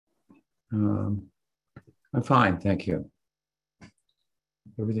Um, I'm fine, thank you.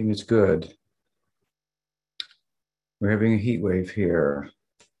 Everything is good. We're having a heat wave here,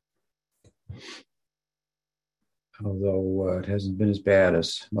 although it hasn't been as bad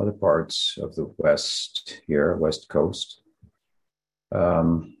as some other parts of the West here, West Coast.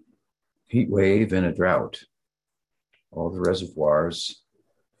 Um, Heat wave and a drought. All the reservoirs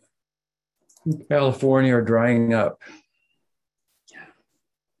in California are drying up.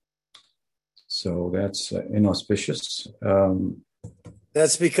 So that's inauspicious.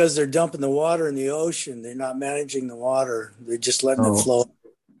 That's because they're dumping the water in the ocean. They're not managing the water. They're just letting it Oh, flow.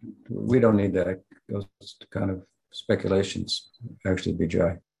 we don't need that. Those kind of speculations actually be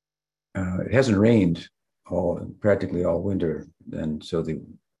dry. It hasn't rained practically all winter, and so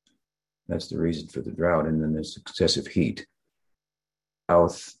that's the reason for the drought. And then there's excessive heat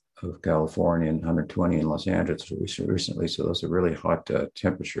south of California and 120 in Los Angeles recently. So those are really hot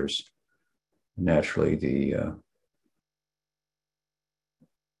temperatures. Naturally, the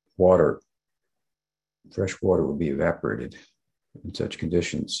fresh water will be evaporated in such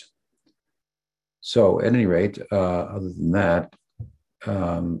conditions. So at any rate, other than that,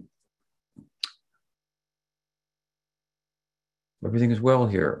 everything is well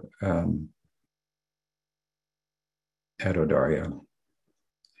here at Odaria.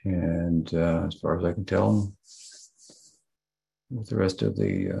 And as far as I can tell, with the rest of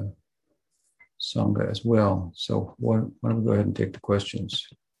the Sangha as well. So why don't we go ahead and take the questions?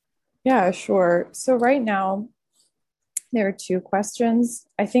 Yeah, sure. So right now, there are two questions.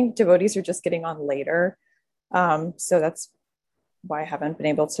 I think devotees are just getting on later. So that's why I haven't been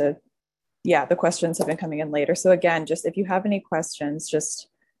able to, the questions have been coming in later. So again, just if you have any questions, just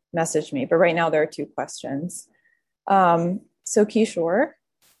message me. But right now there are two questions. So Kishore,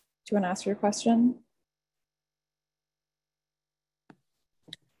 do you want to ask your question?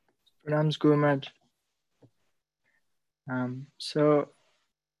 Pranams Guru Maharaj. So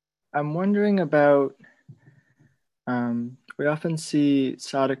I'm wondering about, we often see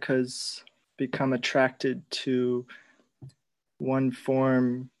sadhakas become attracted to one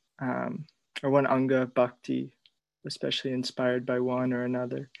form or one anga of bhakti, especially inspired by one or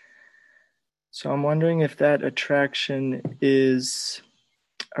another. So I'm wondering if that attraction is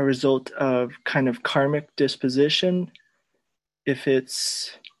a result of kind of karmic disposition, if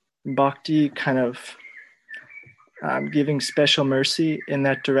it's bhakti kind of giving special mercy in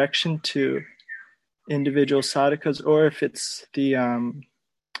that direction to individual sadhakas, or if it's the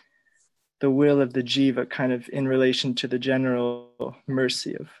will of the jiva kind of in relation to the general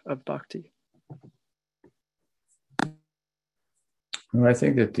mercy of bhakti. Well, I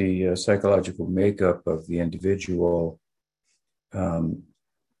think that the psychological makeup of the individual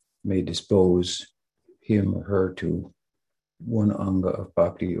may dispose him or her to one anga of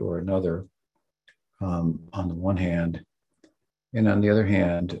bhakti or another, on the one hand. And on the other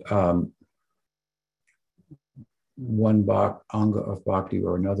hand, one anga of bhakti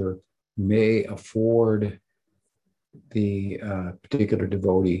or another may afford the particular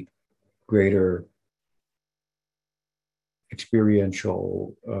devotee greater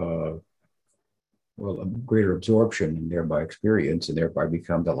experiential, greater absorption and thereby experience, and thereby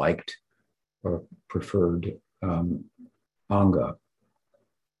become the liked or preferred anga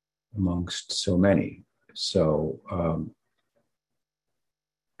amongst so many. So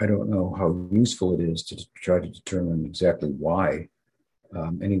I don't know how useful it is to try to determine exactly why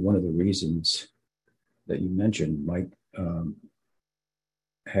any one of the reasons that you mentioned might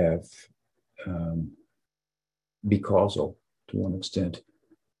have be causal to one extent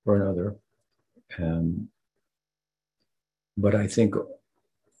or another. But I think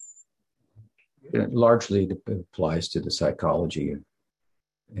it largely applies to the psychology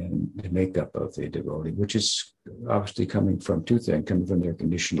and the makeup of the devotee, which is obviously coming from two things, coming from their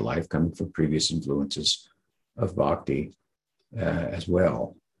conditioned life, coming from previous influences of bhakti as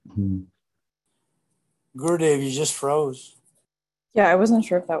well. Gurudev, you just froze. Yeah, I wasn't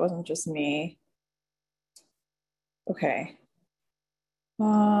sure if that wasn't just me. Okay.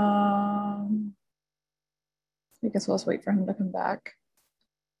 I guess we'll just wait for him to come back.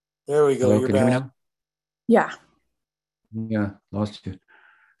 There we go. Hello, You're can you hear me back. now? Yeah. Yeah, lost you.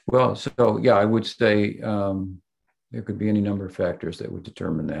 Well, so yeah, I would say there could be any number of factors that would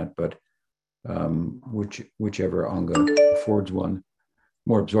determine that, but whichever anga affords one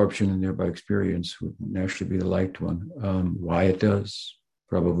more absorption and thereby experience would naturally be the liked one. Why it does,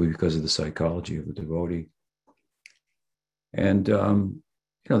 probably because of the psychology of the devotee. And,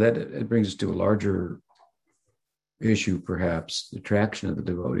 that it brings us to a larger issue, perhaps, the attraction of the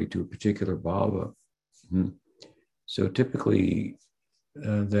devotee to a particular bhava. So typically,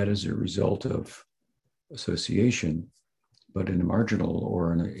 that is a result of association, but in a marginal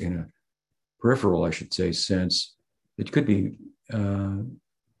or in a peripheral, I should say, sense, it could be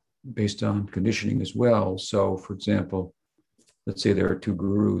based on conditioning as well. So, for example, let's say there are two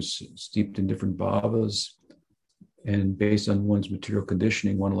gurus steeped in different bhavas, and based on one's material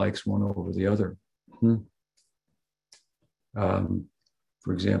conditioning, one likes one over the other.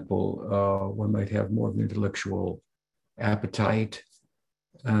 For example, one might have more of an intellectual appetite,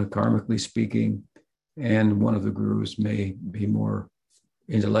 karmically speaking, and one of the gurus may be more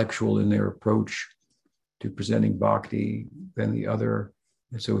intellectual in their approach to presenting bhakti than the other.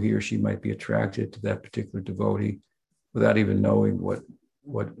 And so he or she might be attracted to that particular devotee without even knowing what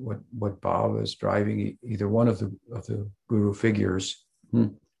bhava is driving either one of the guru figures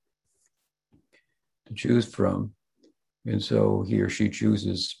to choose from. And so he or she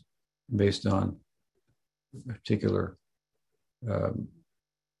chooses based on a particular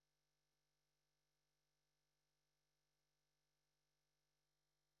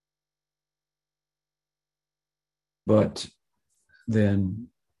but then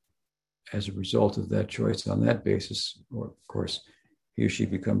as a result of that choice on that basis, or of course, he or she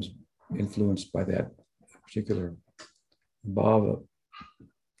becomes influenced by that particular bhava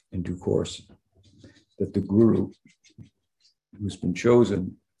in due course, that the guru who's been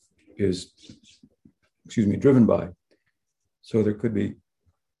chosen is, driven by. So there could be,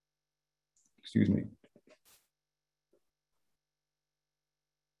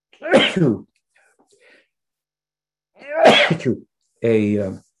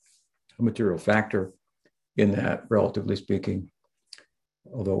 a material factor in that, relatively speaking,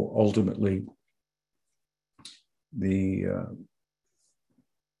 although ultimately the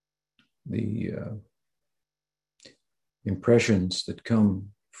impressions that come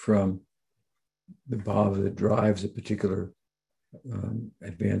from the bhava that drives a particular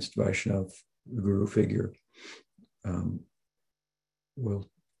advanced Vaishnava guru figure will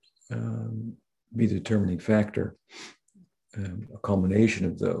be the determining factor, a culmination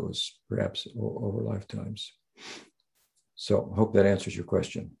of those, perhaps over lifetimes. So I hope that answers your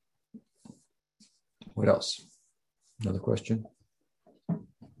question. What else? Another question?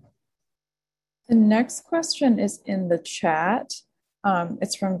 The next question is in the chat.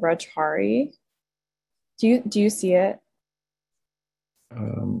 It's from Raj Hari. Do you see it?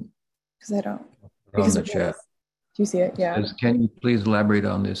 Because I don't. On the chat. Do you see it? Yeah. Can you please elaborate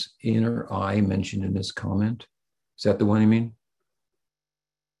on this inner eye mentioned in this comment? Is that the one you mean?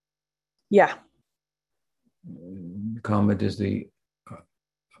 Yeah. The comment is I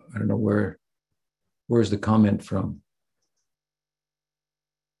don't know where's the comment from?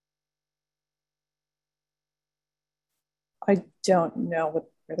 I don't know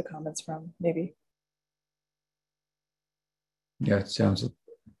where the comment's from, maybe. Yeah, it sounds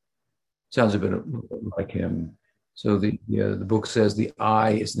a bit like him. So the book says the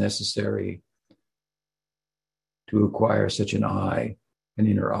eye is necessary to acquire such an eye, an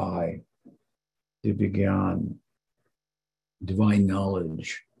inner eye, to begin divine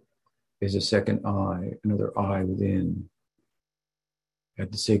knowledge is a second eye, another eye within.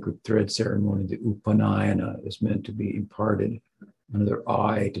 At the sacred thread ceremony, the Upanayana is meant to be imparted, another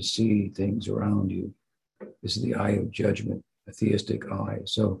eye to see things around you. This is the eye of judgment, a theistic eye.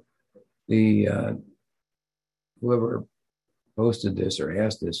 So the whoever posted this or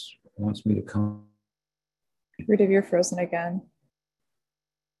asked this wants me to come. Rudiv, you're frozen again.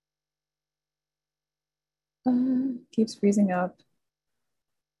 Keeps freezing up.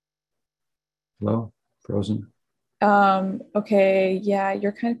 Hello? Frozen? Okay, yeah,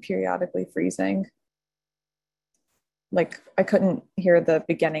 you're kind of periodically freezing. Like, I couldn't hear the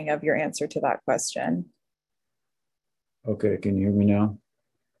beginning of your answer to that question. Okay, can you hear me now?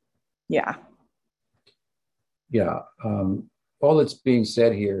 Yeah. Yeah. All that's being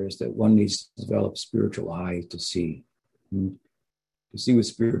said here is that one needs to develop spiritual eye to see. To see with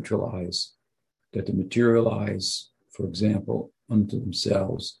spiritual eyes, that the material eyes, for example, unto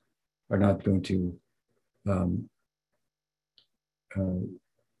themselves, are not going to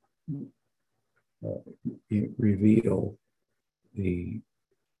reveal the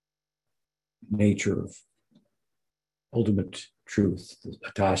nature of ultimate truth,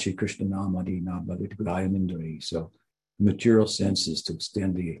 Atashi Krishna Namadi Nabadi Gayamindri. So the material senses, to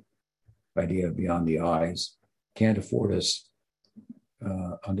extend the idea beyond the eyes, can't afford us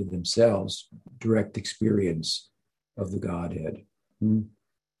unto themselves direct experience of the Godhead.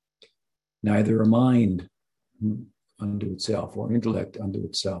 Neither a mind unto itself or intellect unto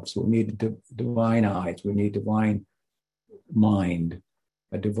itself. So we need divine eyes, we need divine mind,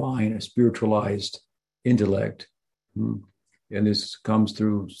 a spiritualized intellect And this comes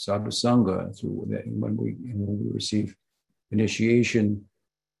through Sadhu Sanga, through that when we receive initiation,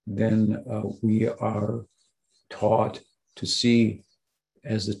 then we are taught to see,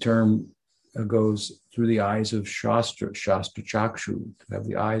 as the term goes, through the eyes of Shastra Chakshu, to have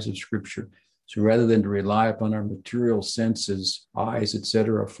the eyes of Scripture. So rather than to rely upon our material senses, eyes,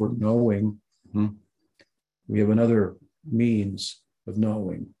 etc., for knowing, we have another means of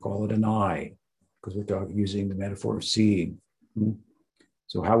knowing. Call it an eye, because we're using the metaphor of seeing.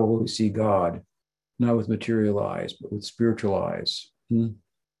 So how will we see God? Not with material eyes, but with spiritual eyes.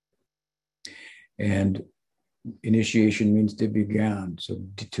 And initiation means to begin, so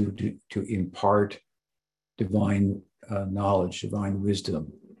to impart divine knowledge, divine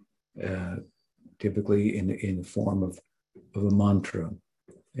wisdom, typically in the form of a mantra.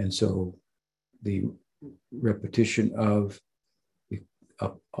 And so the repetition of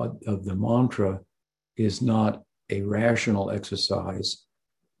the mantra is not a rational exercise.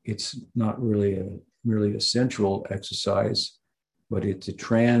 It's not really merely a sensual exercise, but it's a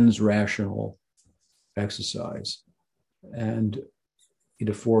trans-rational exercise. And it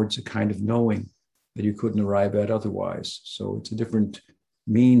affords a kind of knowing that you couldn't arrive at otherwise. So it's a different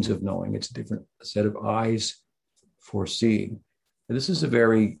means of knowing. It's a different set of eyes for seeing. And this is a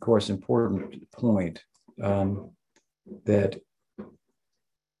very, of course, important point, that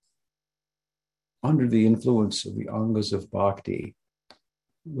under the influence of the angas of bhakti,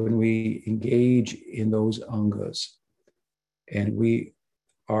 when we engage in those angas and we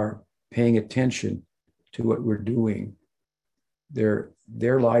are paying attention to what we're doing, there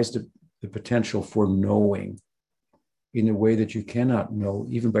lies the potential for knowing in a way that you cannot know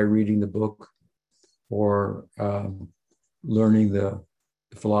even by reading the book or learning the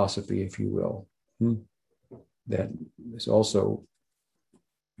philosophy, if you will. That is also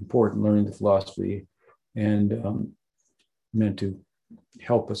important, learning the philosophy, and meant to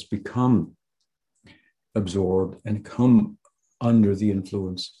help us become absorbed and come under the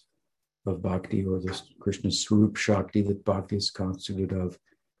influence of bhakti, or this Krishna Swarup Shakti that bhakti is constituted of.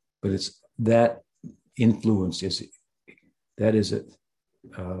 But it's that influence is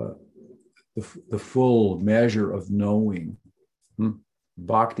the full measure of knowing.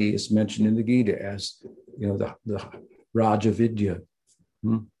 Bhakti is mentioned in the Gita as, the Raja Vidya,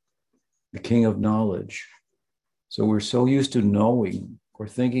 the king of knowledge. So we're so used to knowing or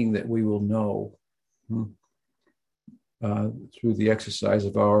thinking that we will know through the exercise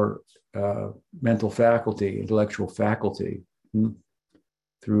of our mental faculty, intellectual faculty,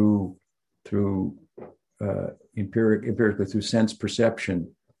 through empirically, through sense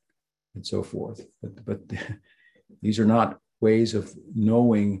perception and so forth. But these are not ways of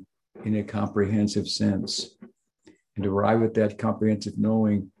knowing in a comprehensive sense. And to arrive at that comprehensive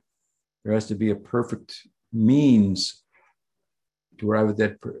knowing, there has to be a perfect means to arrive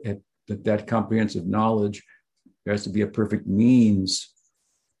at that comprehensive knowledge. There has to be a perfect means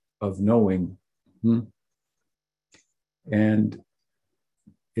of knowing. And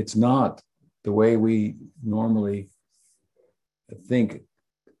it's not the way we normally think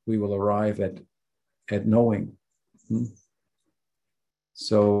we will arrive at knowing.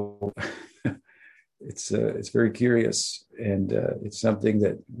 So it's very curious, and it's something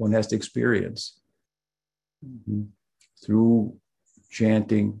that one has to experience through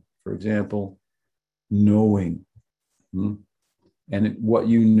chanting, for example, knowing. And what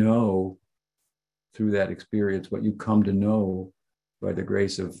you know through that experience, what you come to know by the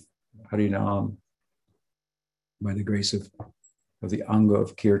grace of Harinam, by the grace of the Anga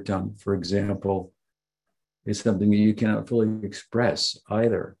of Kirtan, for example, is something that you cannot fully express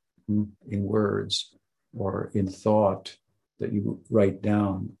either in words or in thought that you write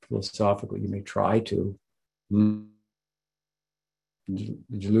down philosophically. You may try to. Did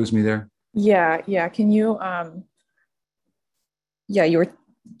you lose me there? Yeah. Can you,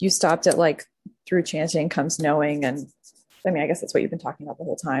 you stopped at like through chanting comes knowing. And I guess that's what you've been talking about the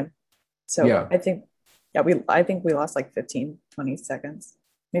whole time. So yeah. I think we lost like 15, 20 seconds,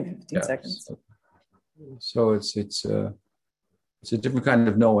 maybe 15 seconds. So it's a different kind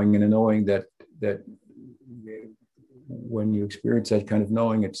of knowing, and a knowing that when you experience that kind of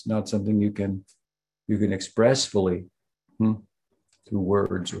knowing, it's not something you can express fully through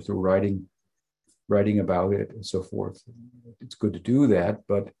words or through writing about it and so forth. It's good to do that,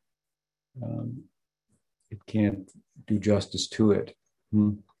 but it can't do justice to it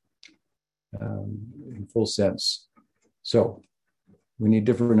in full sense. So we need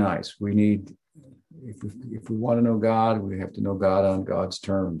different eyes. We need, if we want to know God, we have to know God on God's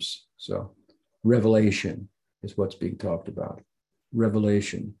terms. So revelation is what's being talked about.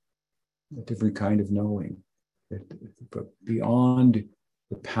 Revelation, a different kind of knowing. but beyond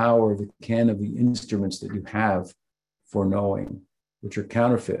the power, the ken of the instruments that you have for knowing, which are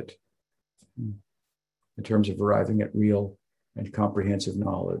counterfeit in terms of arriving at real and comprehensive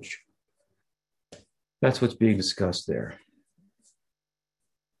knowledge. That's what's being discussed there.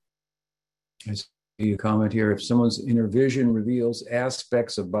 I see a comment here. If someone's inner vision reveals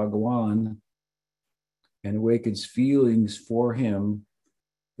aspects of Bhagawan and awakens feelings for him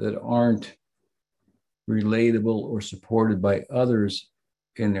that aren't relatable or supported by others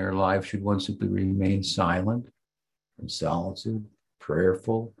in their life, should one simply remain silent, in solitude,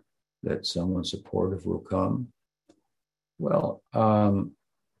 prayerful that someone supportive will come? Well,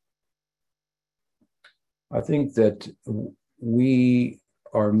 I think that we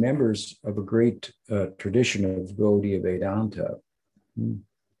are members of a great tradition of Gaudiya Vedanta.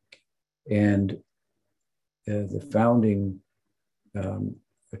 And the founding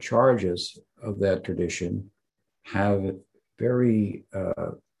charges of that tradition have very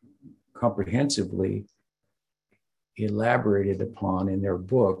comprehensively elaborated upon in their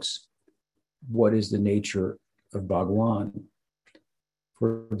books what is the nature of Bhagawan.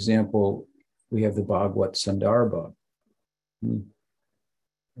 For example, we have the Bhagavad Sandarbha.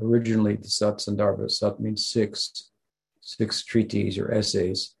 Originally, the Sat Sandarbha, Sat means six treatises or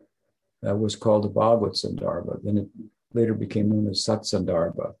essays, was called the Bhagavad Sandarbha. Then it later became known as Sat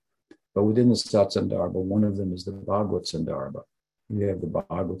Sandarbha. But within the Sat Sandarbha, one of them is the Bhagavad Sandarbha. You have the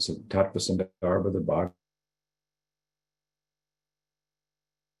Bhagavad Tattva Sandarbha, the Bhagavad,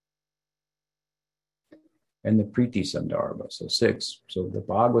 and the Priti Sandarbha, so 6. So the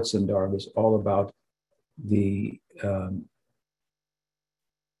Bhagavad Sandarbha is all about the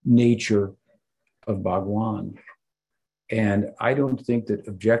nature of Bhagawan. And I don't think that,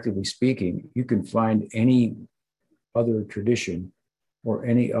 objectively speaking, you can find any other tradition or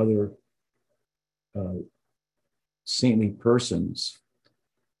any other saintly persons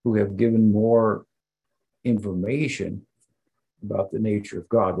who have given more information about the nature of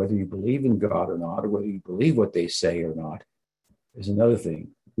God. Whether you believe in God or not, or whether you believe what they say or not, is another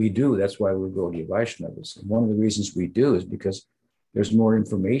thing. We do. That's why we go to Vaishnavas. And one of the reasons we do is because there's more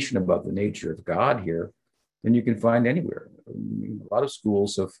information about the nature of God here than you can find anywhere. I mean, a lot of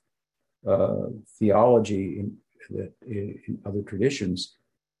schools of theology in other traditions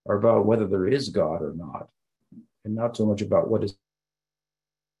are about whether there is God or not, and not so much about what is.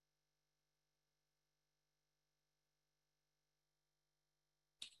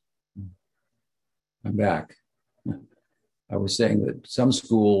 I'm back. I was saying that some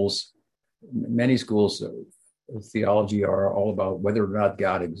schools, many schools of theology are all about whether or not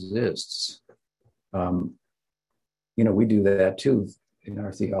God exists. We do that too in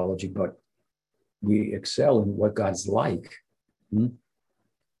our theology, but we excel in what God's like.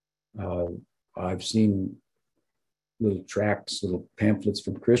 I've seen little tracts, little pamphlets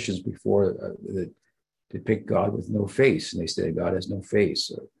from Christians before that depict God with no face, and they say God has no face,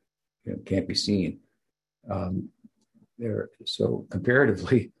 or can't be seen. So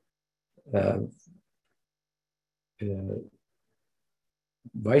comparatively,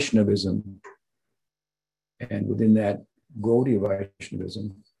 Vaishnavism, and within that Gaudiya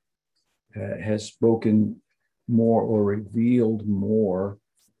Vaishnavism, has spoken more or revealed more,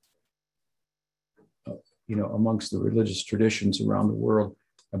 amongst the religious traditions around the world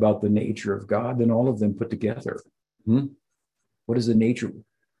about the nature of God than all of them put together. What is the nature?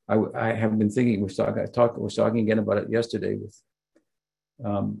 I have been thinking. Was talking again about it yesterday with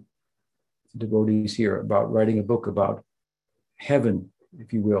devotees here about writing a book about heaven,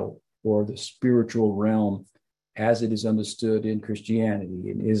 if you will, or the spiritual realm as it is understood in Christianity,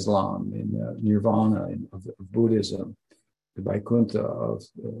 in Islam, in Nirvana, of Buddhism, the Vaikuntha of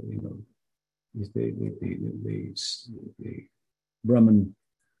the Brahman,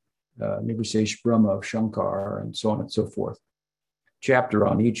 Nirvisesh Brahma of Shankar, and so on and so forth. Chapter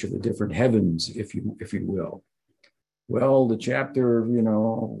on each of the different heavens, if you will. Well, the chapter,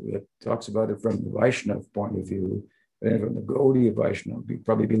 it talks about it from the Vaishnava point of view, and from the Gaudiya Vaishnava,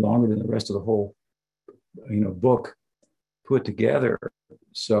 probably be longer than the rest of the whole, book put together.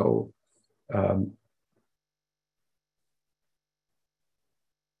 So,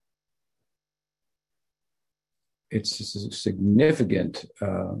 it's a significant,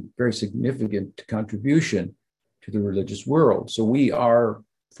 very significant contribution to the religious world. So we are,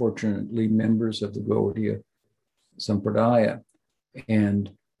 fortunately, members of the Gaudiya Sampradaya.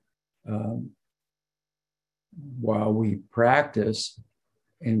 And while we practice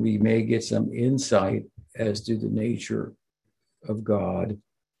and we may get some insight as to the nature of God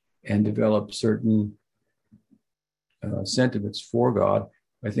and develop certain sentiments for God,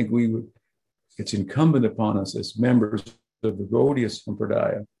 I think we would it's incumbent upon us as members of the Gaudiya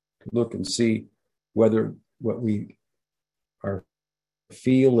Sampradaya to look and see whether what we are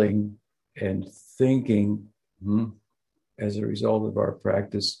feeling and thinking as a result of our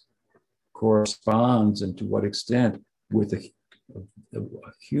practice corresponds, and to what extent, with a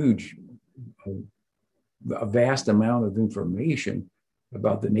huge, a vast amount of information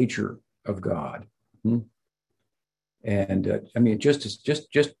about the nature of God. And I mean, just to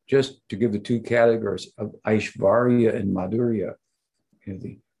give the two categories of Aishvarya and Madhurya,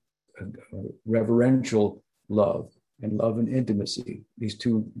 the reverential love and love and intimacy, these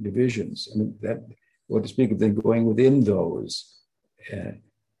two divisions. I mean, that, what to speak of then going within those,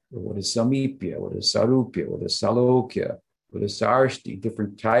 what is Samipya, what is Sarupya, what is Salokya, what is Sarshti,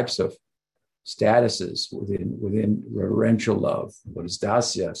 different types of statuses within reverential love, what is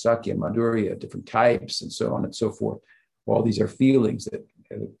Dasya, Sakya, Madhurya, different types, and so on and so forth. All these are feelings that,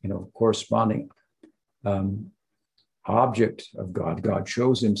 corresponding object of God. God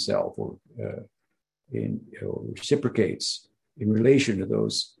shows himself or reciprocates in relation to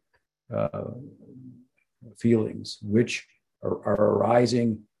those feelings, which are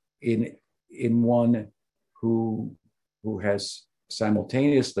arising in one who has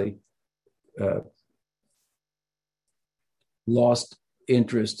simultaneously lost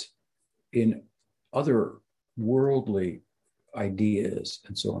interest in other worldly ideas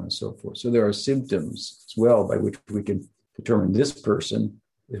and so on and so forth. So there are symptoms as well by which we can determine this person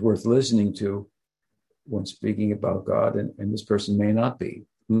is worth listening to when speaking about God, and this person may not be.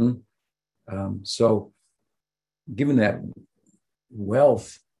 So given that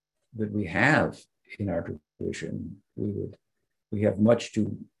wealth that we have in our tradition, we have much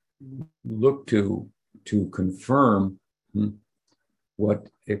to look to confirm what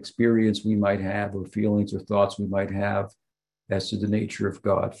experience we might have, or feelings or thoughts we might have as to the nature of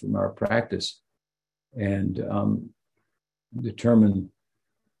God from our practice, and determine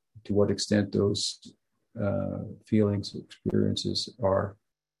to what extent those feelings, experiences are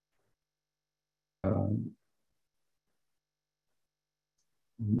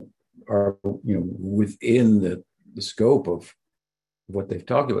within the scope of what they've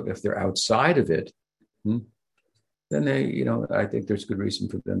talked about. If they're outside of it, then they, I think there's good reason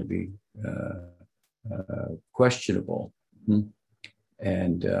for them to be questionable.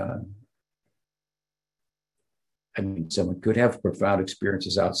 And I mean, someone could have profound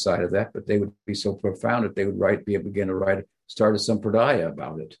experiences outside of that, but they would be so profound that they would begin to start a sampradaya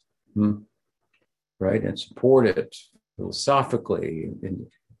about it, right? And support it philosophically. And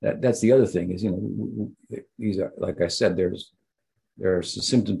that's the other thing is, these are, like I said, there's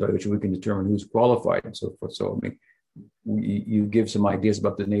symptoms by which we can determine who's qualified and so forth. So, I mean, you give some ideas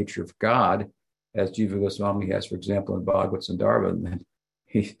about the nature of God, as Jiva Goswami has, for example, in Bhagavad Sandarbha, and then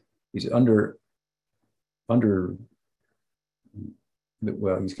he's he's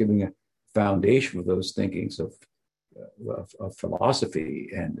giving a foundation of those thinkings of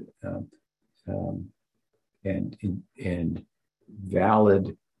philosophy and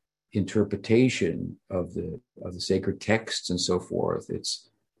valid interpretation of the sacred texts and so forth. It's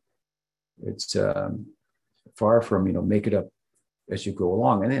far from make it up as you go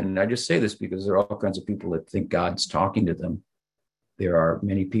along. And I just say this because there are all kinds of people that think God's talking to them. There are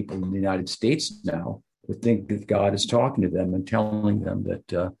many people in the United States now who think that God is talking to them and telling them that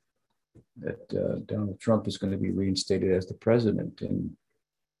Donald Trump is going to be reinstated as the president in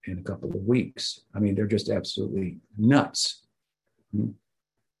a couple of weeks. I mean, they're just absolutely nuts.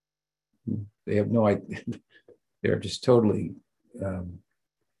 They have no idea. They're just totally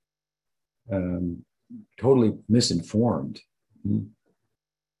misinformed.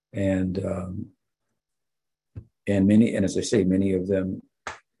 And as I say, many of them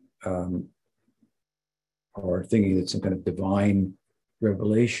are thinking that some kind of divine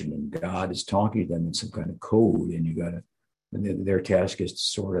revelation and God is talking to them in some kind of code, and their task is to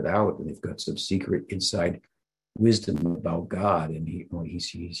sort it out, and they've got some secret inside wisdom about God, and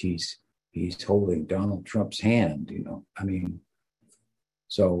he's holding Donald Trump's hand. I mean,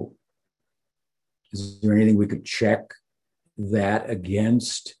 so is there anything we could check that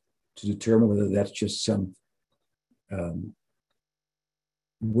against to determine whether that's just some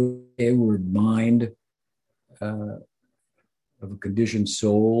wayward mind of a conditioned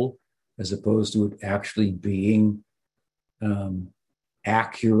soul, as opposed to it actually being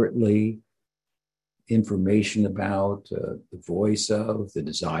accurately information about the voice of the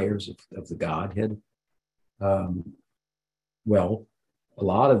desires of the Godhead? Well, a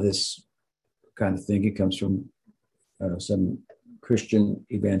lot of this kind of thinking comes from some Christian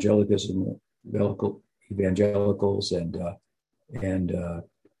evangelicals and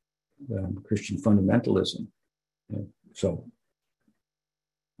Christian fundamentalism. So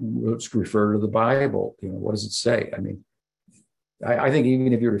let's refer to the Bible. What does it say? I mean, I think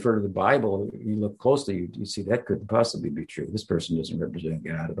even if you refer to the Bible, you look closely, you see that couldn't possibly be true. This person doesn't represent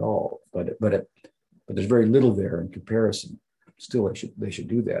God at all. But there's very little there in comparison. Still, they should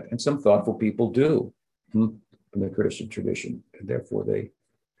do that, and some thoughtful people do from the Christian tradition, and therefore they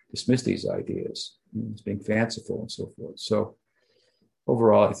dismiss these ideas as being fanciful and so forth. So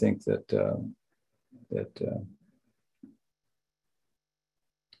overall, I think that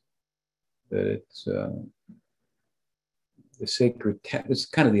it's the sacred text. It's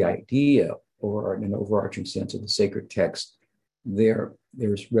kind of the idea, or in an overarching sense, of the sacred text.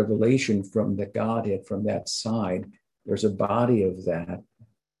 There's revelation from the Godhead from that side. There's a body of that.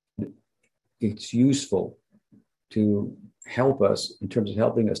 It's useful to help us in terms of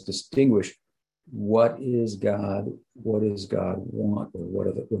helping us distinguish what is God, what does God want, or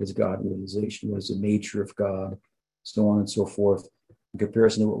what is God realization, what is the nature of God, so on and so forth, in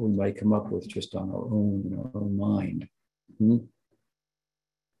comparison to what we might come up with just on our own, in our own mind.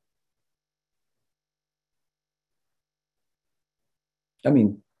 I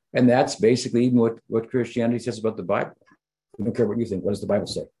mean, and that's basically even what Christianity says about the Bible. We don't care what you think. What does the Bible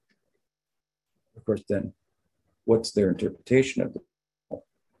say? Of course, then, what's their interpretation of the Bible?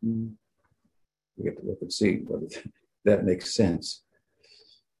 We have to look and see whether that makes sense.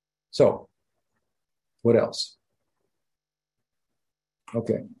 So, what else?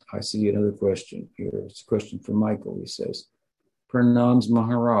 Okay, I see another question here. It's a question from Michael. He says, Pranams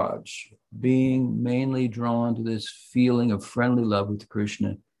Maharaj, being mainly drawn to this feeling of friendly love with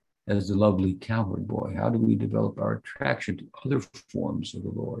Krishna as the lovely cowherd boy, how do we develop our attraction to other forms of the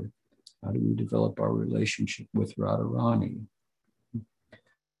Lord? How do we develop our relationship with Radharani?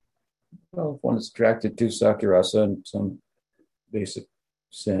 Well, if one is attracted to Sakirasa in some basic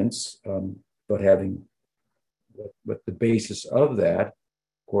sense, but the basis of that,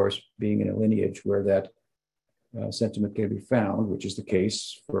 of course, being in a lineage where that sentiment can be found, which is the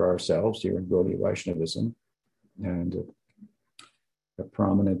case for ourselves here in Gaudiya Vaishnavism, and a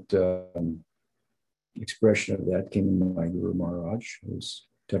prominent expression of that came in my Guru Maharaj, who's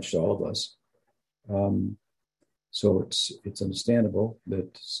touched all of us. So it's understandable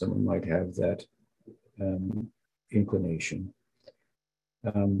that someone might have that inclination.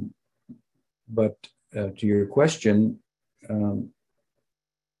 But to your question,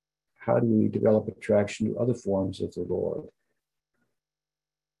 how do we develop attraction to other forms of the Lord?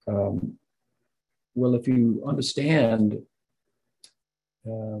 Well, if you understand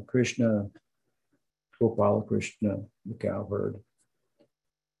Krishna, Gopala Krishna, the cowherd,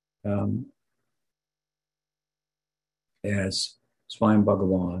 as Swayam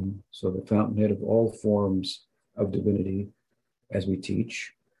Bhagavan, so the fountainhead of all forms of divinity, as we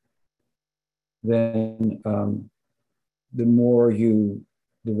teach, then the more you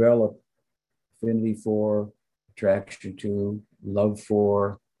develop affinity for, attraction to, love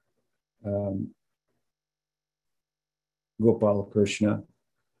for Gopala Krishna,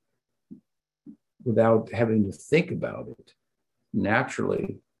 without having to think about it,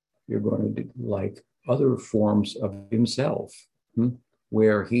 naturally you're going to like other forms of himself,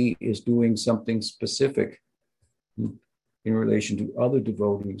 where he is doing something specific in relation to other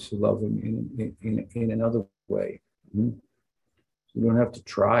devotees who love him in another way. You don't have to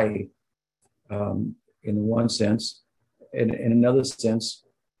try, in one sense. In another sense,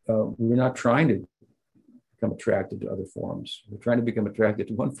 we're not trying to become attracted to other forms. We're trying to become attracted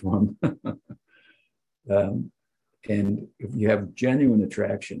to one form. And if you have genuine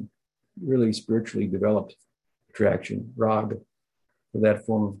attraction, really spiritually developed attraction, rag, for that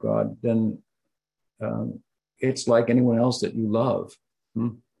form of God, then it's like anyone else that you love.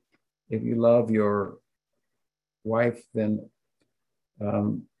 If you love your wife, then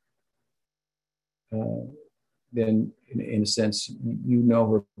in a sense, you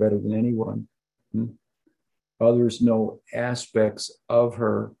know her better than anyone. Others know aspects of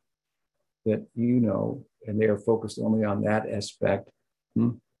her that you know, and they are focused only on that aspect.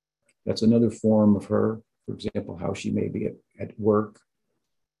 That's another form of her. For example, how she may be at work,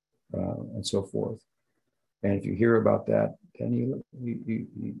 and so forth. And if you hear about that, then you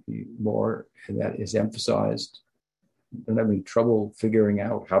more, and that is emphasized. You don't have any trouble figuring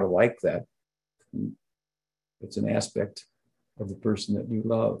out how to like that. It's an aspect of the person that you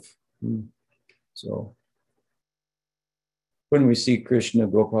love. So when we see Krishna,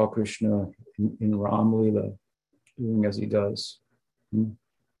 Gopal Krishna in Ram Lila, doing as he does,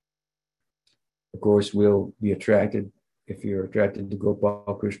 of course, we'll be attracted. If you're attracted to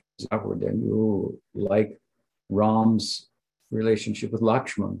Gopal Krishna's outward, then you like Ram's relationship with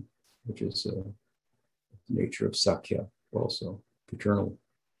Lakshman, which is the nature of Sakya, also paternal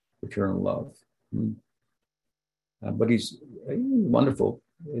love. But he's wonderful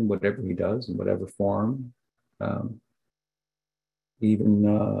in whatever he does, in whatever form. Even,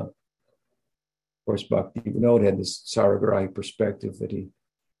 of course, Bhakti Vinod had this Saragrahi perspective that he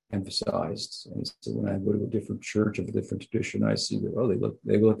emphasized. And he said, when I go to a different church of a different tradition, I see that,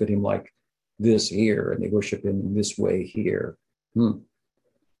 they look at him like this here, and they worship him in this way here.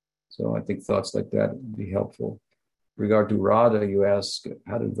 So I think thoughts like that would be helpful. With regard to Radha, you ask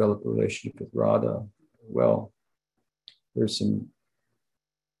how to develop a relationship with Radha. Well, there's some,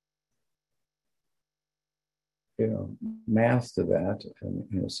 math to that,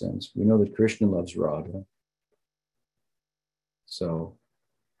 in a sense. We know that Krishna loves Radha. So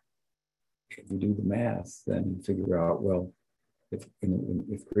if you do the math, then you figure out, well,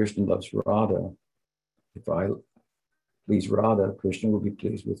 if Krishna loves Radha, if I please Radha, Krishna will be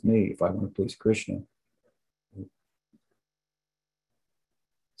pleased with me if I want to please Krishna.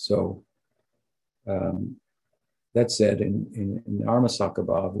 So that said, in Armasaka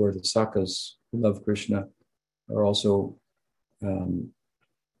Bhav, where the Sakas who love Krishna are also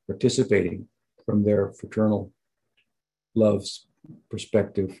participating from their fraternal love's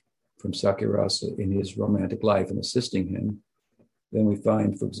perspective from Sakirasa in his romantic life and assisting him, then we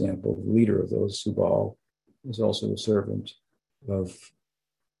find, for example, the leader of those, Subal, is also a servant of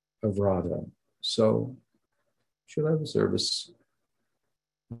Radha. So should have a service,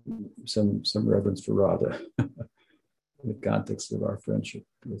 some reverence for Radha in the context of our friendship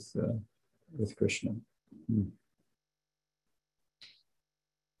with Krishna.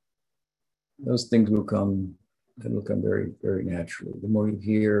 Those things will come very, very naturally. The more you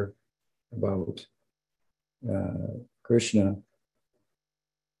hear about Krishna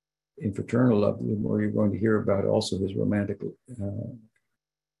in fraternal love, the more you're going to hear about also his romantic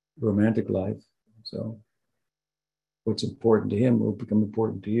life. So what's important to him will become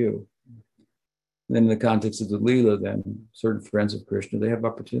important to you. And then in the context of the Leela, then certain friends of Krishna, they have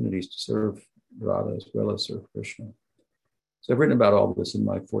opportunities to serve Radha as well as serve Krishna. So I've written about all this in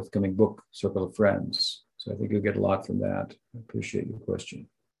my forthcoming book, Circle of Friends. So I think you'll get a lot from that. I appreciate your question.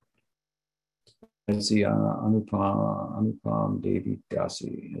 I see Anupam Devi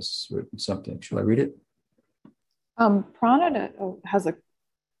Dasi has written something. Shall I read it? Pranada has a...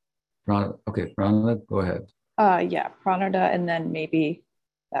 Okay, Pranada, go ahead. Yeah, Pranada, and then maybe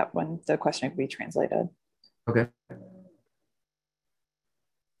that one, the question could be translated. Okay.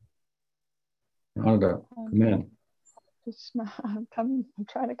 Pranada, come in. I'm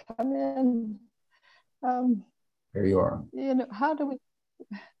trying to come in. There you are. How do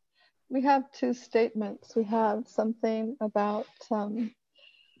we have two statements. We have something about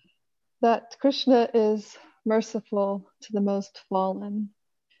that Krishna is merciful to the most fallen.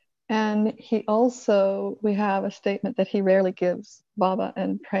 And we have a statement that he rarely gives bhava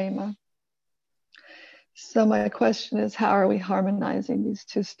and prema. So my question is, how are we harmonizing these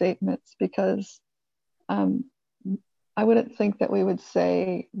two statements? Because I wouldn't think that we would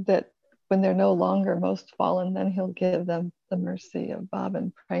say that when they're no longer most fallen, then he'll give them the mercy of bhava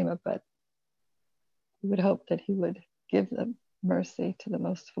and prema, but we would hope that he would give the mercy to the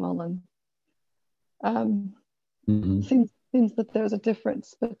most fallen. Seems that there's a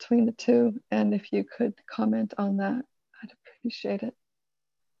difference between the two, and if you could comment on that, I'd appreciate it.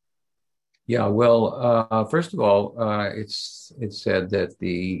 Yeah, well, first of all, it's said that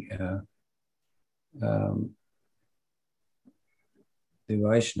the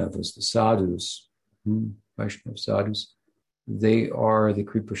Vaishnavas, the sadhus, Vaishnava sadhus, they are the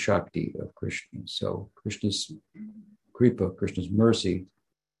Kripa Shakti of Krishna. So Krishna's Kripa, Krishna's mercy,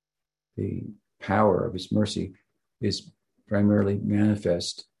 the power of his mercy is primarily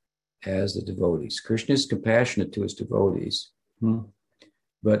manifest as the devotees. Krishna is compassionate to his devotees,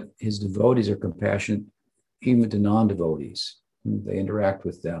 but his devotees are compassionate even to non-devotees. They interact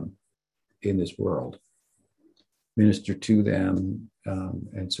with them in this world, minister to them,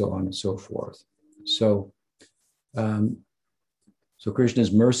 and so on and so forth. So Krishna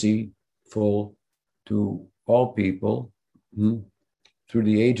is merciful to all people through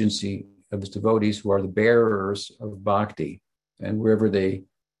the agency of his devotees, who are the bearers of bhakti. And wherever they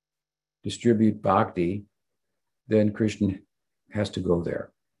distribute bhakti, then Krishna has to go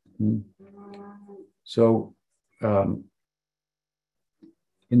there. So in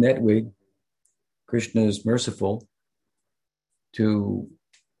that way, Krishna is merciful to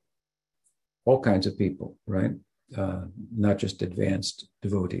all kinds of people, right? Not just advanced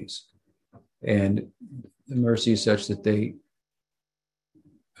devotees. And the mercy is such that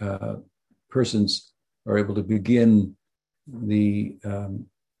persons are able to begin the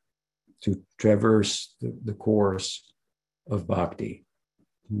to traverse the course of bhakti.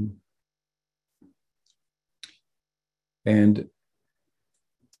 And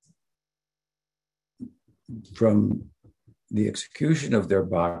from the execution of their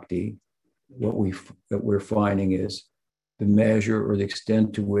bhakti, what we're finding is the measure or the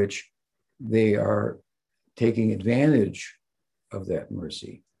extent to which they are taking advantage of that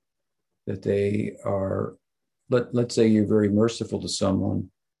mercy. That they are, let's say you're very merciful to someone,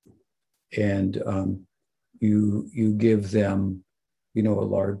 and you give them, a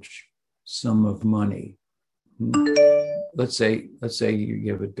large sum of money. Let's say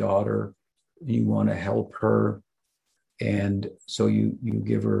you have a daughter and you want to help her, and so you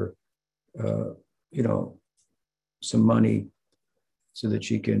give her some money so that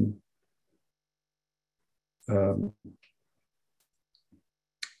she can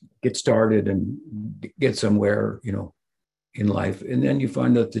get started and get somewhere, in life. And then you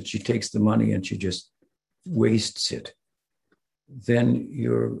find out that she takes the money and she just wastes it. Then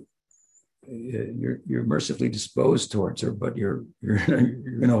you're mercifully disposed towards her, but you're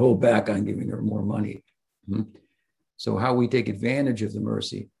going to hold back on giving her more money. So how we take advantage of the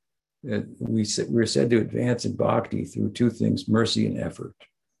mercy, we're said to advance in bhakti through two things: mercy and effort.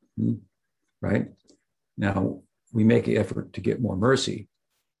 Right? Now, we make an effort to get more mercy.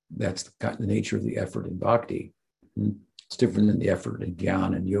 That's the nature of the effort in bhakti. It's different than the effort in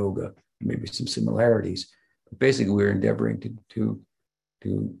jnana and yoga. Maybe some similarities. But basically, we're endeavoring to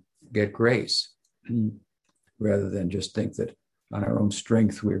get grace, rather than just think that on our own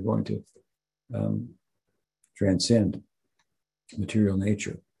strength we're going to transcend material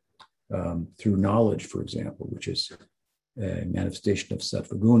nature through knowledge, for example, which is a manifestation of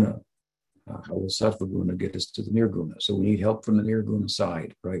sattva guna. How will sattva guna get us to the nirguna? So we need help from the nirguna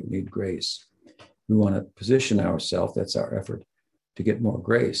side, right? We need grace. We want to position ourselves, that's our effort, to get more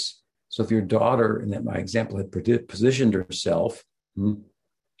grace. So if your daughter, in that my example, had positioned herself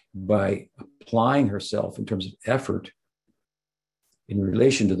by applying herself in terms of effort in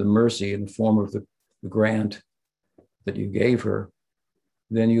relation to the mercy in the form of the grant that you gave her,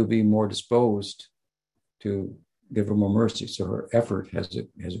 then you'll be more disposed to give her more mercy. So her effort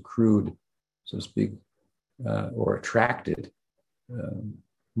has accrued, so to speak, or attracted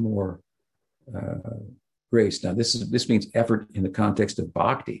more grace. Now, this means effort in the context of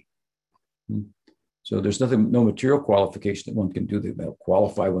bhakti. So there's no material qualification that one can do that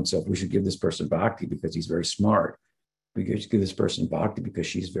qualify oneself. We should give this person bhakti because he's very smart. We should give this person bhakti because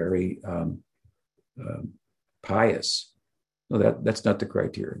she's very pious. No, that's not the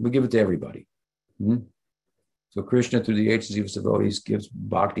criteria. We give it to everybody. So Krishna, through the agency of his devotees, gives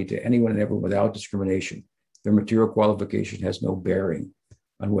bhakti to anyone and everyone without discrimination. Their material qualification has no bearing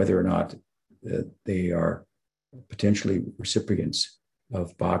on whether or not they are potentially recipients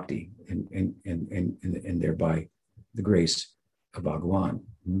of bhakti and thereby the grace of Bhagavan.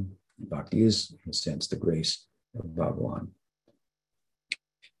 Bhakti is, in a sense, the grace of Bhagavan.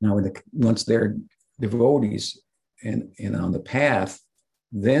 Now, once they're devotees and on the path,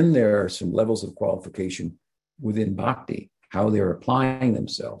 then there are some levels of qualification within bhakti, how they're applying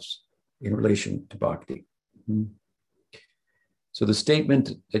themselves in relation to bhakti. So the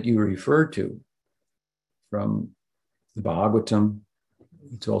statement that you referred to from the Bhagavatam,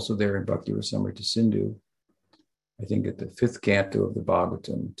 it's also there in Bhakti Rasamrita Sindhu. I think at the 5th canto of the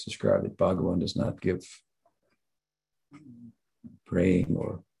Bhagavatam, it's described that Bhagavan does not give praying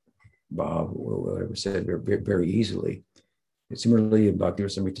or bhav or whatever said very, very easily. Similarly, in Bhakti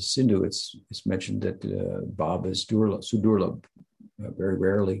Rasamrita Sindhu, it's mentioned that bhav is sudurlabh, very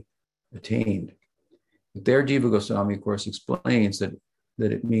rarely attained. But there, Jiva Goswami, of course, explains that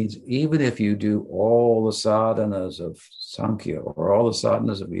it means even if you do all the sadhanas of Sankhya or all the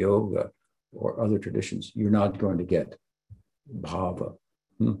sadhanas of yoga or other traditions, you're not going to get bhava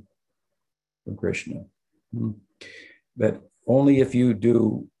from Krishna. But only if you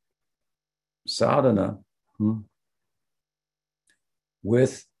do sadhana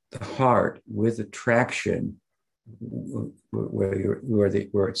with the heart, with attraction,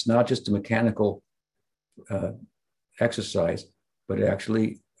 where it's not just a mechanical exercise, but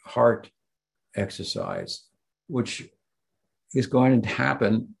actually heart exercise, which is going to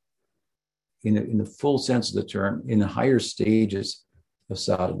happen in the full sense of the term in the higher stages of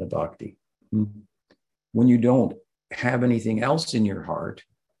sadhana bhakti. When you don't have anything else in your heart,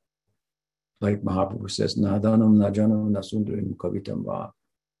 like Mahaprabhu says, nadanam najanam nasundarim kavitam va.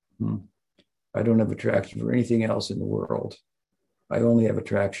 I don't have attraction for anything else in the world. I only have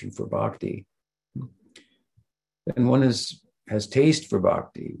attraction for bhakti. And one has taste for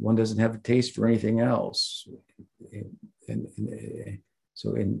bhakti. One doesn't have a taste for anything else. And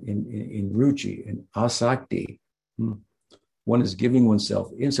So in ruchi, in asakti, one is giving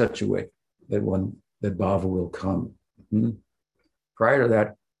oneself in such a way that bhava will come. Prior to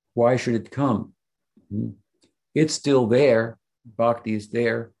that, why should it come? It's still there. Bhakti is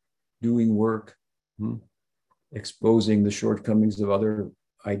there, doing work, exposing the shortcomings of other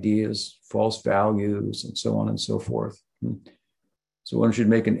ideas, false values, and so on and so forth. So one should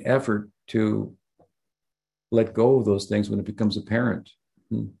make an effort to let go of those things when it becomes apparent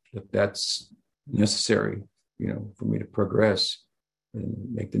that that's necessary, for me to progress and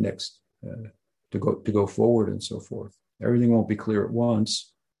make the next, to go forward and so forth. Everything won't be clear at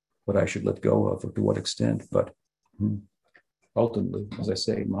once, what I should let go of or to what extent, but ultimately, as I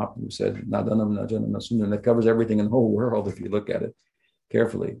say, Mahaprabhu said, Nadanam Najanam Nasunam, that covers everything in the whole world if you look at it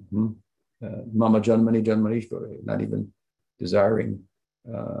carefully. Mama Janmani Janmanishvara, not even desiring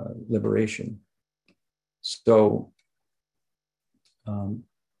liberation. So,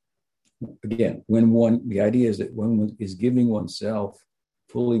 again, the idea is that when one is giving oneself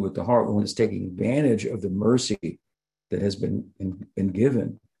fully with the heart, when one is taking advantage of the mercy that has been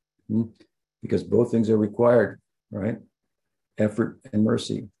given, because both things are required, right? Effort and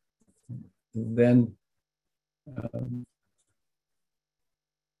mercy. Then,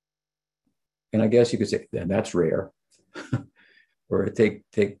 and I guess you could say, then that's rare, or it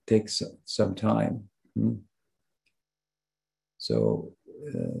takes some time. So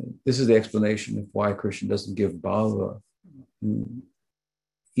this is the explanation of why Krishna doesn't give bhava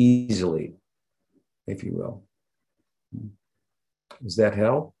easily, if you will. Does that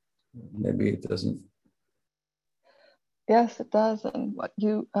help? Maybe it doesn't. Yes, it does. And what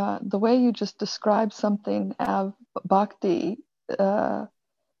you, the way you just described something of bhakti in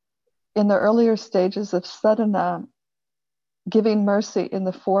the earlier stages of sadhana, giving mercy in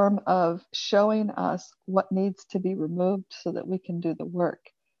the form of showing us what needs to be removed so that we can do the work.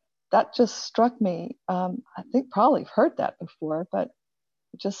 That just struck me. I think probably I've heard that before, but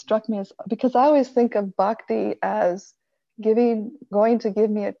it just struck me because I always think of bhakti as going to give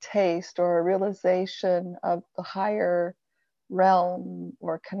me a taste or a realization of the higher realm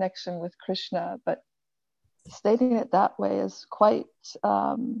or connection with Krishna. But stating it that way is quite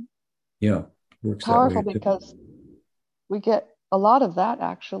works powerful that way. because we get a lot of that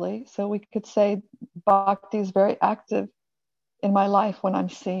actually. So we could say bhakti is very active in my life when I'm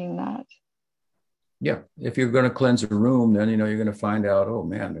seeing that. Yeah, if you're going to cleanse a room, then you're going to find out, oh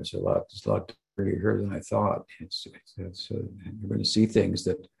man, there's a lot dirtier here than I thought. You're going to see things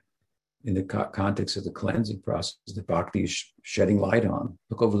that, in the context of the cleansing process, the bhakti is shedding light on.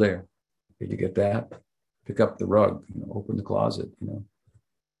 Look over there. Did you get that? Pick up the rug. Open the closet.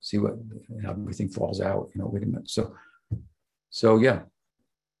 See how everything falls out. Wait a minute. So yeah.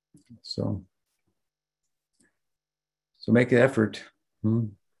 So make the effort.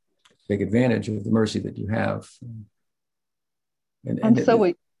 Take advantage of the mercy that you have. And so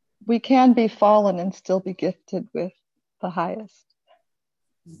we can be fallen and still be gifted with the highest.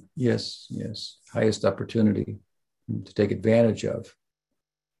 Yes. Highest opportunity to take advantage of.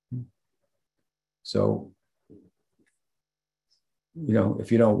 So,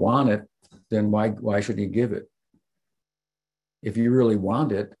 if you don't want it, then why should you give it? If you really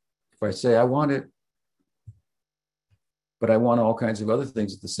want it, if I say I want it, but I want all kinds of other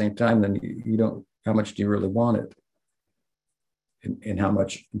things at the same time, then you don't, how much do you really want it? And how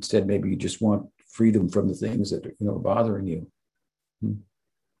much, instead, maybe you just want freedom from the things that are bothering you.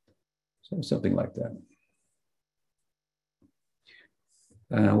 So something like that.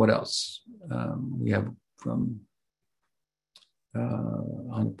 What else? We have from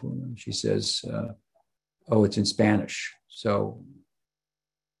Annapurna. She says, it's in Spanish. So,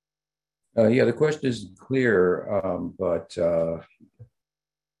 the question isn't clear, but, by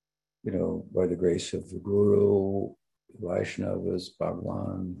the grace of the Guru, Vaishnavas,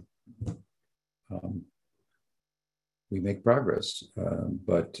 Bhagwan, we make progress.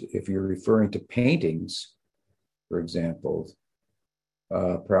 But if you're referring to paintings, for example,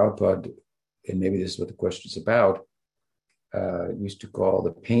 Prabhupada, and maybe this is what the question is about, used to call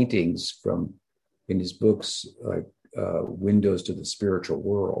the paintings in his books like windows to the spiritual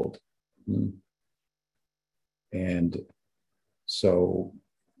world. And so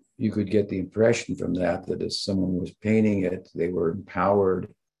you could get the impression from that as someone was painting it, they were empowered,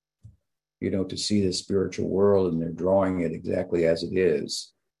 to see the spiritual world, and they're drawing it exactly as it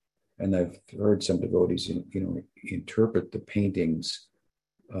is. And I've heard some devotees, interpret the paintings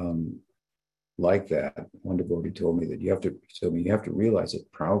like that. One devotee told me that you have to realize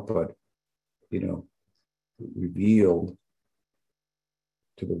that Prabhupada, revealed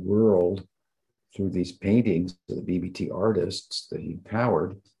to the world through these paintings of the BBT artists that he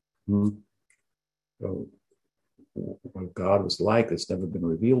empowered, so what God was like that's never been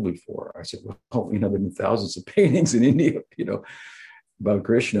revealed before. I said, well, there have been thousands of paintings in India, about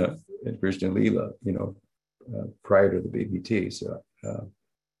Krishna and Krishna Lila, prior to the BBT. So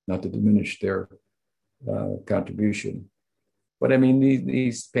not to diminish their contribution. But I mean,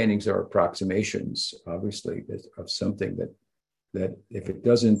 these paintings are approximations, obviously, of something that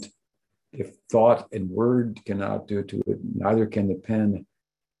if thought and word cannot do to it, neither can the pen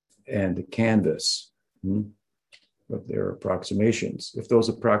and the canvas. But they're approximations. If those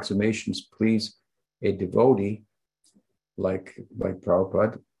approximations please a devotee, like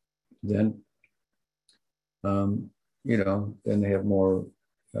Prabhupada, then then they have more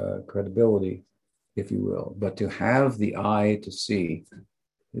credibility, if you will. But to have the eye to see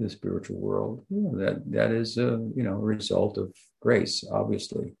in the spiritual world, that is a result of grace,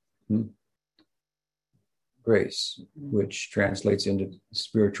 obviously. Grace, which translates into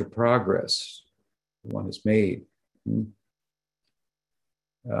spiritual progress one has made.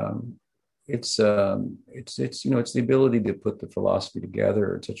 It's the ability to put the philosophy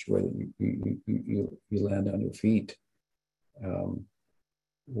together in such a way that you land on your feet.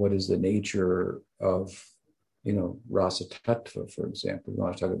 What is the nature of rasa tattva, for example? We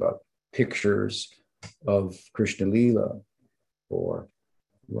want to talk about pictures of Krishna Lila, or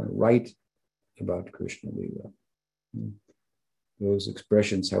you want to write about Krishna Lila. Those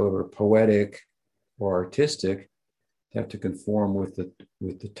expressions, however poetic or artistic, have to conform with the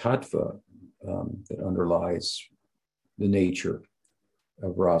tattva that underlies the nature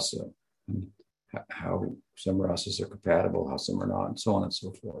of rasa, and how some rasas are compatible, how some are not, and so on and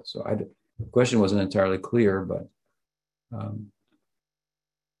so forth. So the question wasn't entirely clear, but I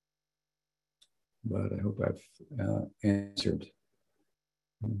hope I've answered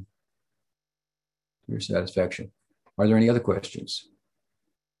to your satisfaction. Are there any other questions?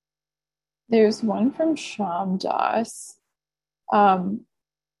 There's one from Sham Das.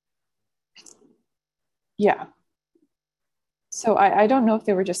 Yeah. So I don't know if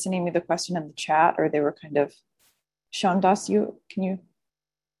they were just sending me the question in the chat, or they were kind of, Sham Das, it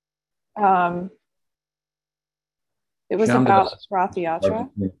was Sham about Das. Rath Yatra.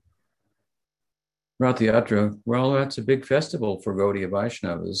 Rath Yatra, well, that's a big festival for Gaudiya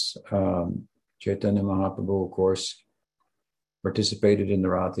Vaishnavas. Chaitanya Mahaprabhu, of course, participated in the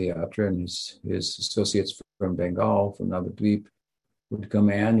Rath Yatra, and his associates from Bengal, from Navadvip, would come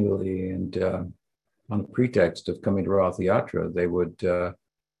annually, and on the pretext of coming to Rath Yatra, they would get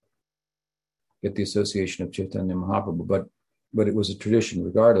the association of Chaitanya Mahaprabhu. But it was a tradition,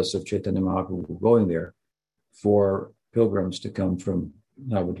 regardless of Chaitanya Mahaprabhu going there, for pilgrims to come from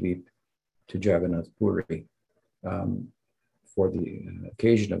Navadvip to Jagannath Puri for the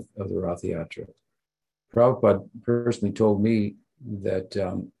occasion of the Rath Yatra. Prabhupada personally told me that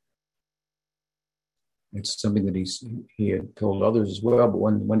it's something that he had told others as well, but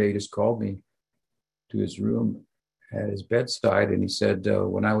one day he just called me to his room at his bedside, and he said,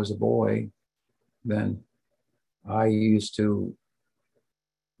 when I was a boy, then my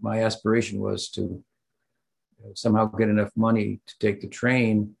aspiration was to somehow get enough money to take the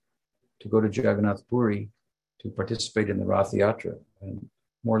train to go to Jagannath Puri to participate in the Rath Yatra. And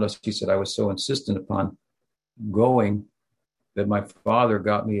more or less, he said, I was so insistent upon going that my father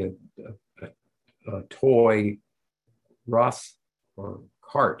got me a toy Rath or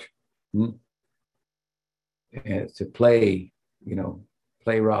cart and to play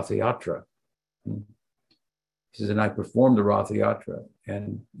Rath Yatra. He says, and I performed the Rath Yatra,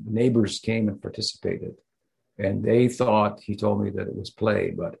 and neighbors came and participated. And they thought, he told me, that it was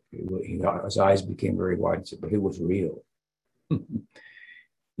play, but his eyes became very wide and said, but it was real.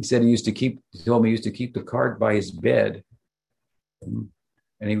 He said he told me he used to keep the cart by his bed, and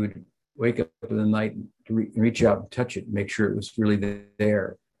he would wake up in the night to reach out and touch it and make sure it was really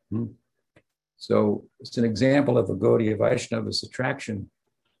there. So it's an example of a Gaudiya Vaishnava's attraction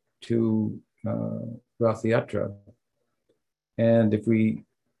to Rath Yatra. And if we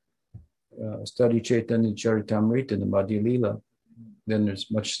study Chaitanya Charitamrita, the Madhya Lila, then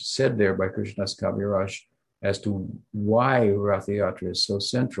there's much said there by Krishnadas Kaviraj as to why Rath Yatra is so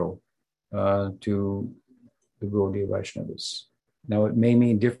central to the Gaudiya Vaishnavas. Now, it may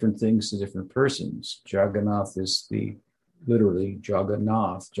mean different things to different persons. Jagannath is literally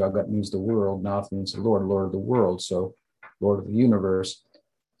Jagannath. Jagat means the world, Nath means the Lord of the world, so Lord of the universe.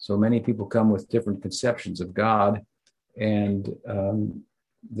 So many people come with different conceptions of God, and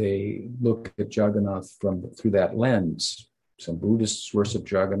they look at Jagannath through that lens. Some Buddhists worship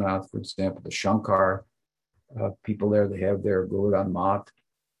Jagannath, for example, the Shankar people there, they have their Gaudiya Math.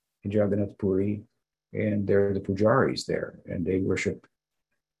 in Jagannath Puri, and they're the pujaris there, and they worship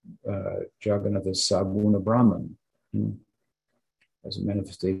Jagannath as Saguna Brahman, as a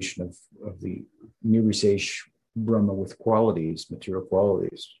manifestation of the Nirvisesh Brahma with qualities, material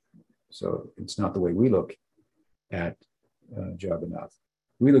qualities. So it's not the way we look at Jagannath.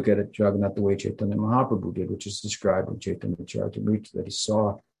 We look at it, Jagannath, the way Chaitanya Mahaprabhu did, which is described in Chaitanya Charitamrita, that he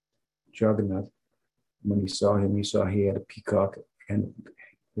saw Jagannath. When he saw him, he had a peacock and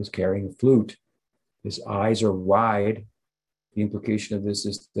was carrying a flute. His eyes are wide. The implication of this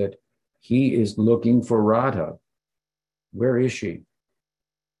is that he is looking for Radha. Where is she?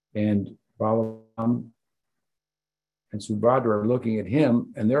 And Balaram and Subhadra are looking at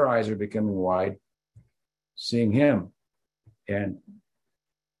him, and their eyes are becoming wide, seeing him. And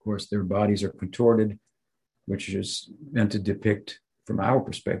of course, their bodies are contorted, which is meant to depict, from our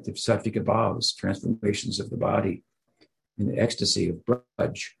perspective, sattvika bhavas, transformations of the body in the ecstasy of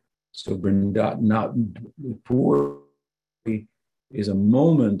Braj. So Puri is a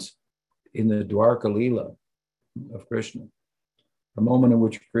moment in the Dwarka Leela of Krishna, a moment in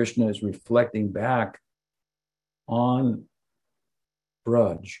which Krishna is reflecting back on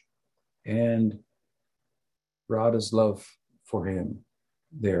Braj and Radha's love for him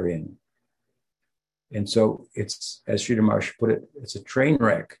therein. And so it's, as Sridhar Maharaj put it, it's a train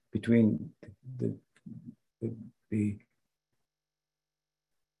wreck between the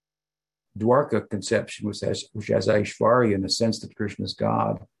Dwarka conception, which has Aishvarya in the sense that Krishna is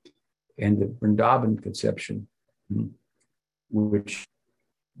God, and the Vrindavan conception, which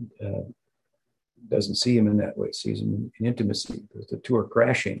doesn't see him in that way, sees him in intimacy. The two are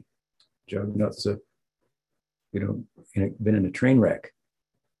crashing. Jagannath's been in a train wreck.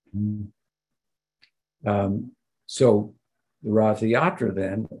 So the Ratha Yatra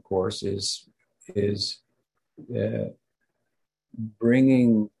then, of course, is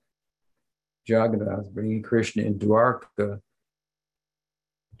bringing Jagannath, bringing Krishna in Dwarka,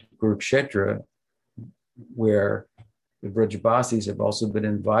 Kurukshetra, where the Vrajabasis have also been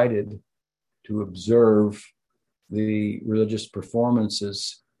invited to observe the religious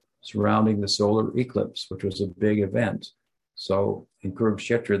performances surrounding the solar eclipse, which was a big event. So in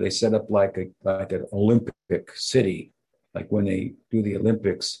Kurukshetra, they set up like an Olympic city, like when they do the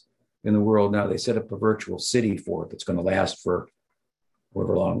Olympics in the world now, they set up a virtual city for it that's going to last for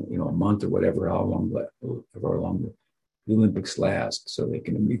however long, a month or whatever, however long the Olympics last. So you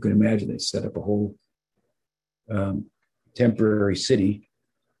can imagine they set up a whole temporary city,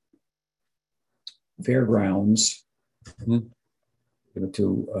 fairgrounds, to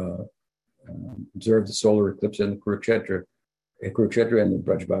observe the solar eclipse in the Kurukshetra. Kurukshetra and the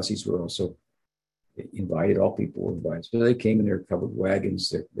Brajbasis were also invited. All people were invited. So they came in their covered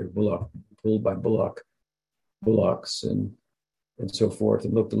wagons, they're pulled by bullocks and so forth,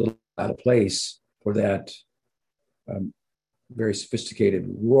 and looked a little out of place for that very sophisticated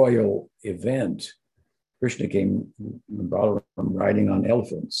royal event. Krishna came from riding on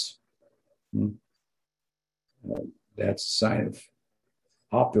elephants. That's a sign of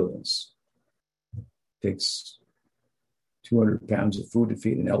opulence. It takes 200 pounds of food to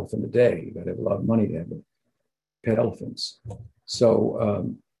feed an elephant a day. You got to have a lot of money to have pet elephants.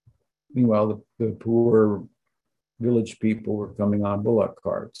 So, meanwhile, the poor village people were coming on bullock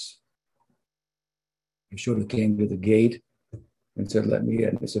carts. Yashoda came to the gate and said, "Let me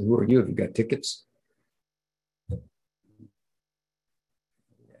in." I said, "Who are you? Have you got tickets?"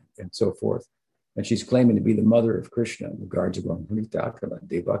 And so forth. And she's claiming to be the mother of Krishna. And the guards are going, "What are you talking about?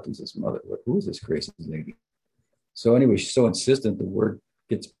 Devaki's his mother. Who is this crazy lady?" So anyway, she's so insistent, the word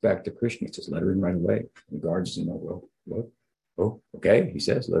gets back to Krishna. He says, "Let her in right away." And the guards, well, what? Oh, okay, he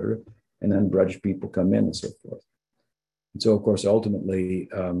says, "Let her in." And then Braj people come in and so forth. And so, of course, ultimately,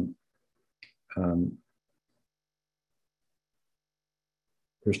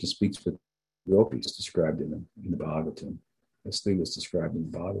 Krishna speaks with gopis described in the Bhagavatam. As was described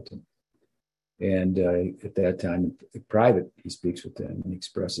in the Bhagavatam. And at that time, in private, he speaks with them and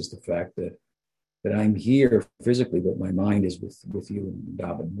expresses the fact that I'm here physically, but my mind is with you in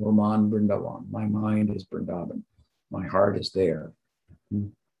Vrindavan. Morman Vrindavan. My mind is Vrindavan. My heart is there.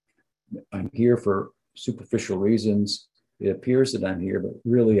 I'm here for superficial reasons. It appears that I'm here, but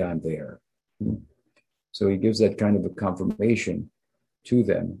really I'm there. So he gives that kind of a confirmation to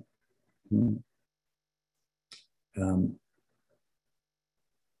them.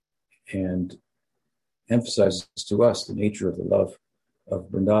 And emphasizes to us the nature of the love of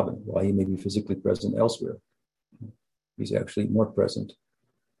Vrindavan. While he may be physically present elsewhere, he's actually more present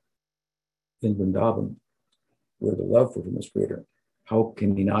in Vrindavan, where the love for him is greater. How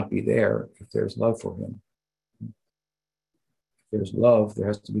can he not be there if there's love for him? there's love, there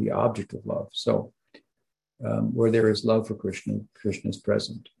has to be the object of love. So where there is love for Krishna, Krishna is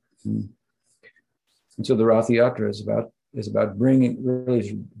present. And so the Rath Yatra is about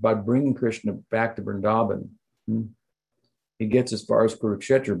bringing Krishna back to Vrindavan. He gets as far as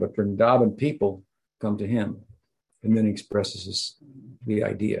Kurukshetra, but Vrindavan people come to him, and then he expresses the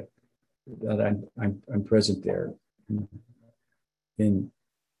idea that I'm present there in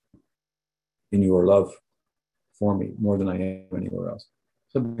your love for me more than I am anywhere else.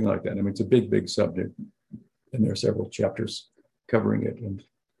 Something like that. I mean, it's a big subject, and there are several chapters covering it.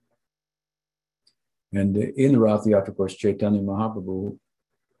 And in the Rath Yatra, of course, Chaitanya Mahaprabhu,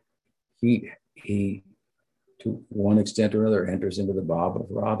 he to one extent or another enters into the bhav of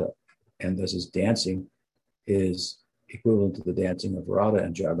Radha, and thus his dancing is equivalent to the dancing of Radha,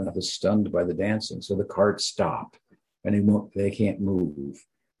 and Jagannath is stunned by the dancing. So the carts stop, and they can't move.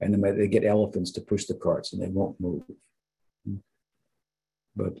 And then they get elephants to push the carts, and they won't move.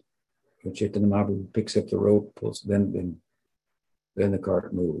 But when Chaitanya Mahaprabhu picks up the rope, pulls, then the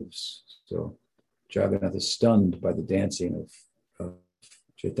cart moves. So Jagannath is stunned by the dancing of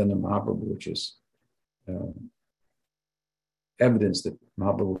Chaitanya Mahaprabhu, which is evidence that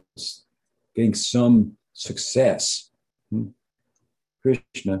Mahaprabhu is getting some success.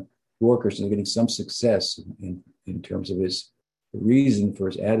 Krishna is getting some success in terms of the reason for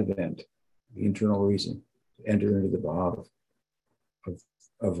his advent, the internal reason to enter into the bhav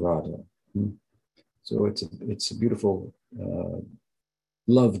of Radha. So it's a beautiful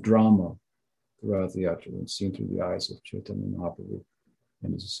love drama throughout the Yatra, and seen through the eyes of Chaitanya Mahaprabhu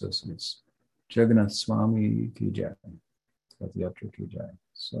and his associates. Jagannath Swami ki jai, Rath Yatra ki jai.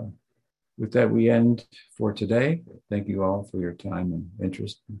 So with that, we end for today. Thank you all for your time and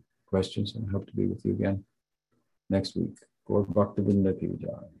interest and questions, and I hope to be with you again next week. Gaur Bhakta Vrinda ki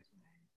jai.